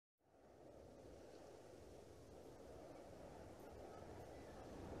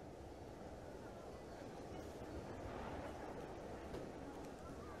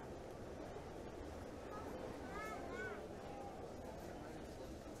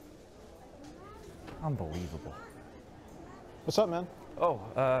Unbelievable. What's up, man? Oh,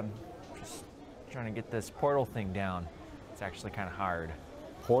 just trying to get this portal thing down. It's actually kind of hard.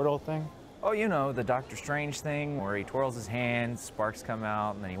 Portal thing? Oh, you know, the Doctor Strange thing where he twirls his hands, sparks come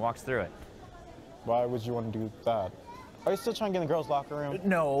out, and then he walks through it. Why would you want to do that? Are you still trying to get in the girls' locker room?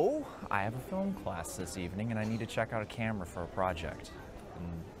 No, I have a film class this evening and I need to check out a camera for a project.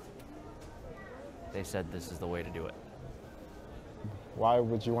 And they said this is the way to do it. Why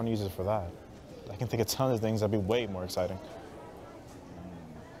would you want to use it for that? I can think of tons of things that'd be way more exciting.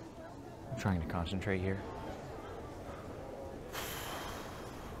 I'm trying to concentrate here.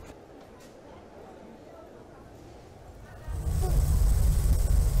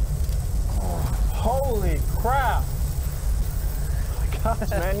 Holy crap! Oh my gosh,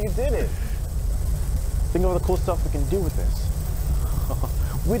 man, you did it! Think of all the cool stuff we can do with this.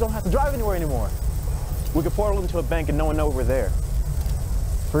 We don't have to drive anywhere anymore. We could portal into a bank and no one know we're there.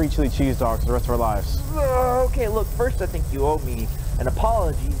 Free chili cheese dogs for the rest of our lives. Okay, look, first I think you owe me an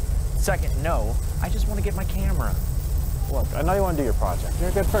apology. Second, no, I just want to get my camera. Look, I know you want to do your project. You're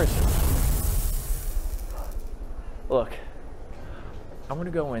a good person. Look, I'm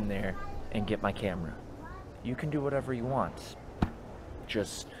gonna go in there and get my camera. You can do whatever you want.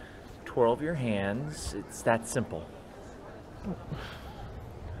 Just twirl your hands. It's that simple.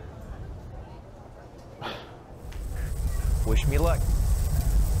 Wish me luck.